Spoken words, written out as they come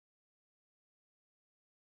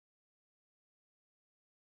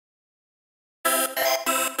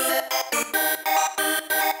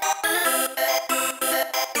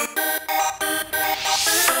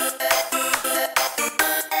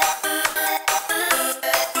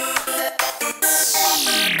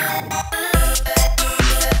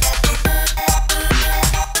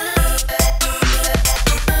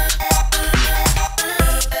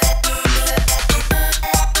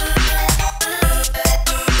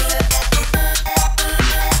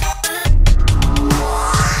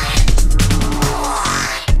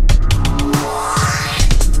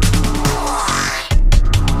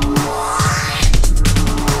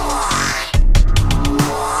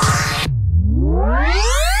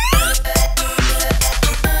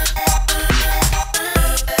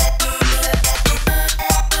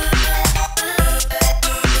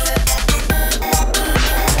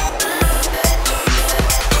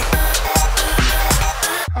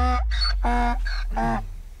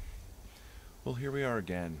Well, here we are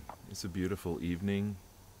again. It's a beautiful evening,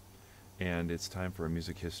 and it's time for a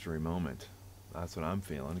music history moment. That's what I'm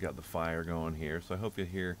feeling. Got the fire going here, so I hope you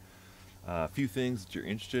hear a few things that you're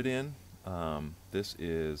interested in. This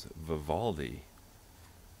is Vivaldi.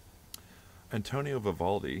 Antonio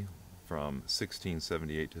Vivaldi, from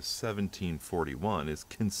 1678 to 1741, is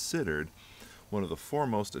considered one of the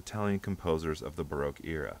foremost Italian composers of the Baroque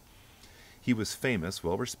era. He was famous,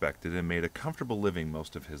 well respected, and made a comfortable living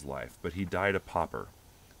most of his life, but he died a pauper.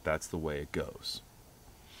 That's the way it goes.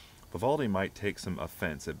 Vivaldi might take some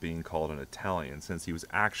offense at being called an Italian, since he was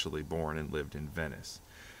actually born and lived in Venice.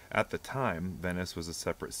 At the time, Venice was a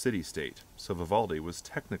separate city-state, so Vivaldi was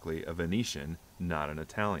technically a Venetian, not an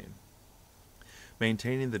Italian.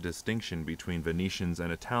 Maintaining the distinction between Venetians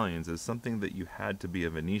and Italians is something that you had to be a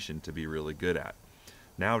Venetian to be really good at.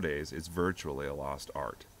 Nowadays, it's virtually a lost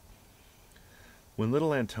art. When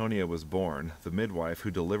little Antonio was born, the midwife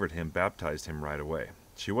who delivered him baptized him right away.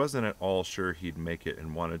 She wasn't at all sure he'd make it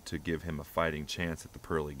and wanted to give him a fighting chance at the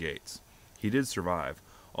pearly gates. He did survive,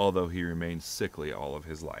 although he remained sickly all of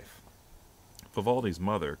his life. Vivaldi's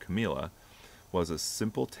mother, Camilla, was a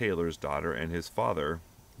simple tailor's daughter, and his father,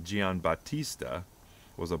 Giambattista,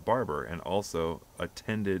 was a barber and also a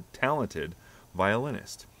talented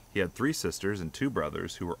violinist. He had 3 sisters and 2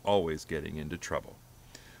 brothers who were always getting into trouble.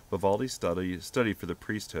 Vivaldi studied for the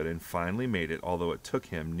priesthood and finally made it, although it took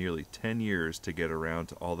him nearly 10 years to get around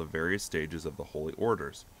to all the various stages of the holy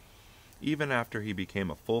orders. Even after he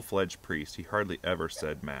became a full-fledged priest, he hardly ever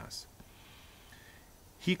said Mass.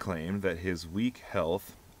 He claimed that his weak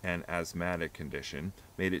health and asthmatic condition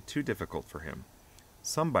made it too difficult for him.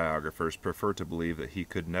 Some biographers prefer to believe that he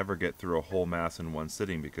could never get through a whole Mass in one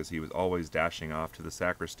sitting because he was always dashing off to the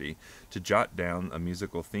sacristy to jot down a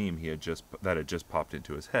musical theme that had just popped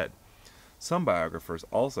into his head. Some biographers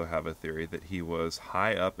also have a theory that he was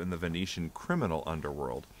high up in the Venetian criminal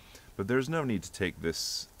underworld, but there's no need to take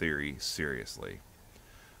this theory seriously.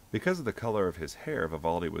 Because of the color of his hair,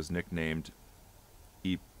 Vivaldi was nicknamed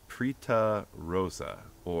I Prete Rosa,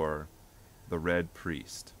 or the Red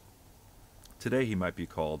Priest. Today he might be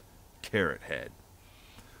called Carrot Head.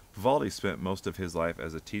 Vivaldi spent most of his life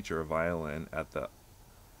as a teacher of violin at the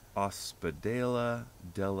Ospedale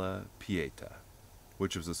della Pieta,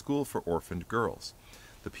 which was a school for orphaned girls.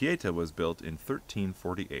 The Pieta was built in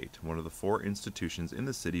 1348, one of the 4 institutions in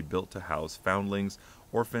the city built to house foundlings,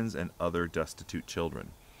 orphans, and other destitute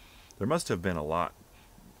children. There must have been a lot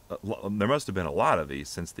of these,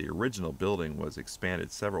 since the original building was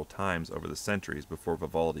expanded several times over the centuries before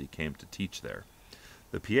Vivaldi came to teach there.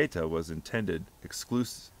 The Pieta was intended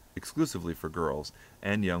exclusively for girls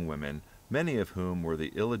and young women, many of whom were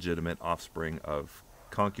the illegitimate offspring of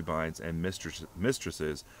concubines and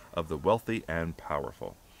mistresses of the wealthy and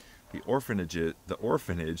powerful. The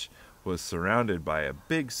orphanage was surrounded by a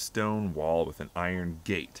big stone wall with an iron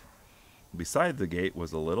gate. Beside the gate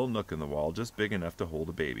was a little nook in the wall just big enough to hold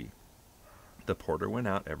a baby. The porter went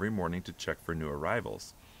out every morning to check for new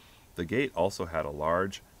arrivals. The gate also had a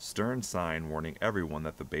large, stern sign warning everyone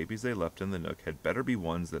that the babies they left in the nook had better be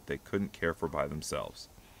ones that they couldn't care for by themselves.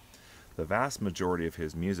 The vast majority of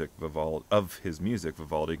his music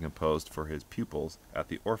Vivaldi composed for his pupils at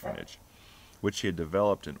the orphanage, which he had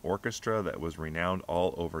developed an orchestra that was renowned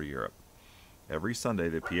all over Europe. Every Sunday,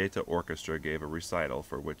 the Pieta Orchestra gave a recital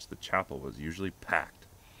for which the chapel was usually packed.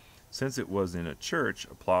 Since it was in a church,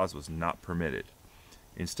 applause was not permitted.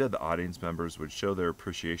 Instead, the audience members would show their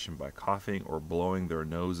appreciation by coughing or blowing their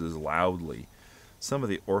noses loudly. Some of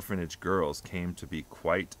the orphanage girls came to be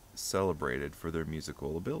quite celebrated for their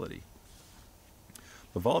musical ability.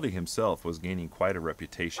 Vivaldi himself was gaining quite a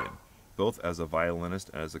reputation, both as a violinist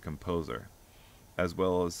and as a composer. As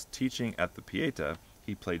well as teaching at the Pieta,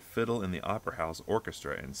 he played fiddle in the Opera House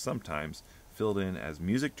Orchestra and sometimes filled in as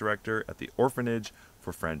music director at the orphanage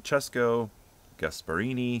for Francesco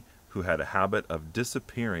Gasparini, who had a habit of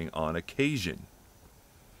disappearing on occasion.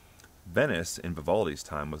 Venice in Vivaldi's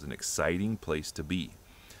time was an exciting place to be.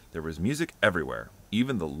 There was music everywhere.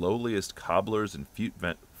 Even the lowliest cobblers and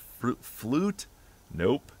fruit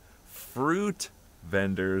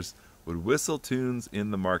vendors would whistle tunes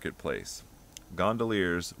in the marketplace.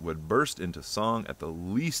 Gondoliers would burst into song at the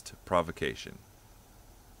least provocation.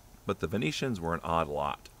 But the Venetians were an odd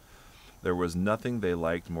lot. There was nothing they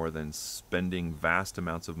liked more than spending vast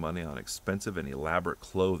amounts of money on expensive and elaborate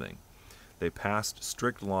clothing. They passed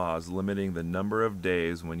strict laws limiting the number of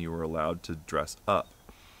days when you were allowed to dress up.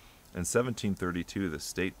 In 1732, the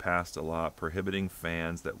state passed a law prohibiting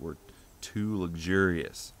fans that were too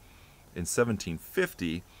luxurious. In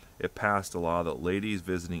 1750, it passed a law that ladies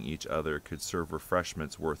visiting each other could serve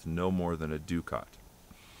refreshments worth no more than a ducat.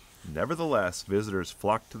 Nevertheless, visitors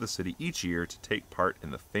flocked to the city each year to take part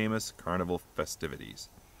in the famous carnival festivities.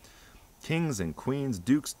 Kings and queens,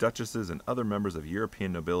 dukes, duchesses, and other members of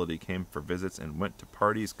European nobility came for visits and went to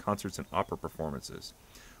parties, concerts, and opera performances.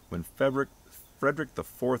 When Frederick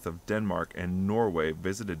IV of Denmark and Norway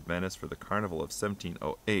visited Venice for the Carnival of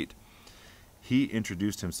 1708, he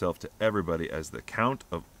introduced himself to everybody as the Count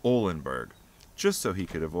of Ollenburg, just so he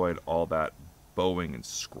could avoid all that bowing and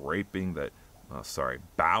scraping that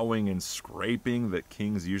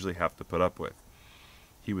kings usually have to put up with.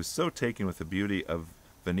 He was so taken with the beauty of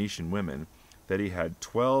Venetian women that he had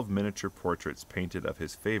 12 miniature portraits painted of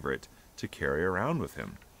his favorite to carry around with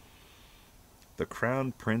him. The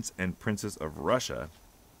crown prince and princess of Russia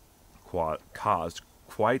caused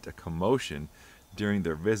quite a commotion during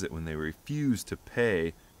their visit when they refused to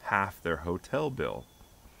pay half their hotel bill.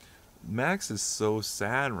 Max is so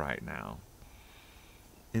sad right now.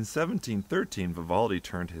 In 1713, Vivaldi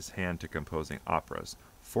turned his hand to composing operas,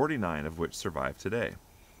 49 of which survive today.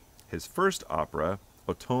 His first opera,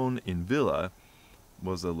 Ottone in Villa,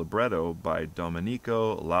 was a libretto by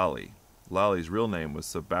Domenico Lalli. Lalli's real name was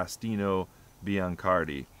Sebastiano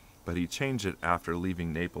Biancardi, but he changed it after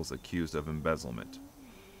leaving Naples accused of embezzlement.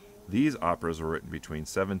 These operas were written between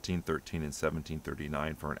 1713 and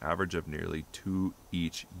 1739 for an average of nearly 2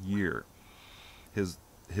 each year.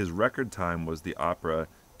 His record time was the opera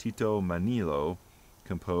Tito Manillo,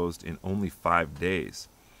 composed in only 5 days.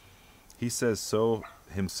 He says so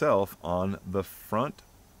himself on the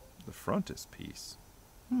frontispiece.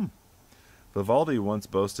 Vivaldi once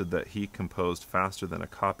boasted that he composed faster than a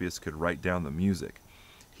copyist could write down the music.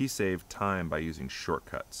 He saved time by using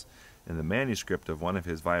shortcuts. In the manuscript of one of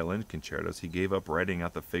his violin concertos, he gave up writing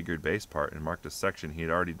out the figured bass part and marked a section he had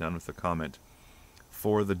already done with the comment,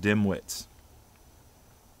 "For the dimwits."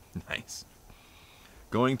 Nice.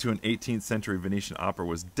 Going to an 18th century Venetian opera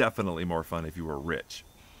was definitely more fun if you were rich.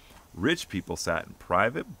 Rich people sat in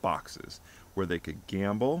private boxes where they could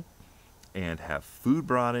gamble and have food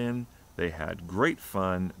brought in. They had great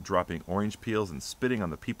fun dropping orange peels and spitting on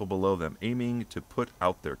the people below them, aiming to put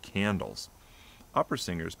out their candles. Opera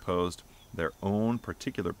singers posed their own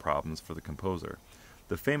particular problems for the composer.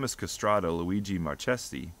 The famous castrato Luigi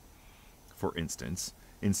Marchesi, for instance,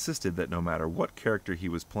 insisted that no matter what character he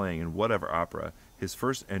was playing in whatever opera, his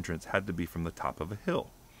first entrance had to be from the top of a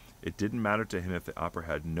hill. It didn't matter to him if the opera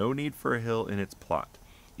had no need for a hill in its plot.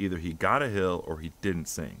 Either he got a hill or he didn't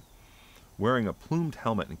sing. Wearing a plumed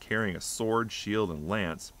helmet and carrying a sword, shield, and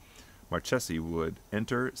lance, Marchesi would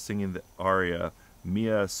enter singing the aria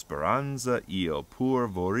Mia speranza io pur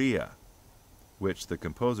vorria, which the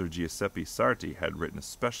composer Giuseppe Sarti had written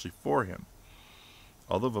especially for him.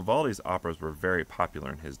 Although Vivaldi's operas were very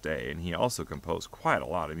popular in his day, and he also composed quite a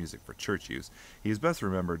lot of music for church use, he is best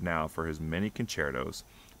remembered now for his many concertos,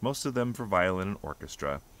 most of them for violin and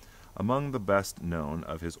orchestra. Among the best known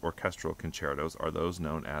of his orchestral concertos are those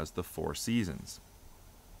known as the Four Seasons.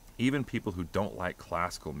 Even people who don't like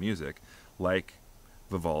classical music like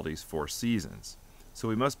Vivaldi's Four Seasons, so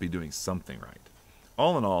we must be doing something right.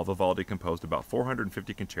 All in all, Vivaldi composed about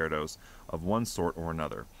 450 concertos of one sort or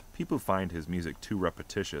another. People who find his music too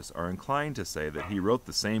repetitious are inclined to say that he wrote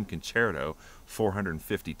the same concerto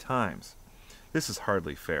 450 times. This is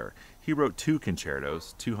hardly fair. He wrote 2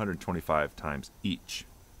 concertos, 225 times each.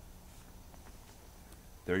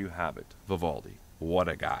 There you have it, Vivaldi. What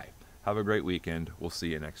a guy. Have a great weekend. We'll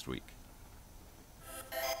see you next week.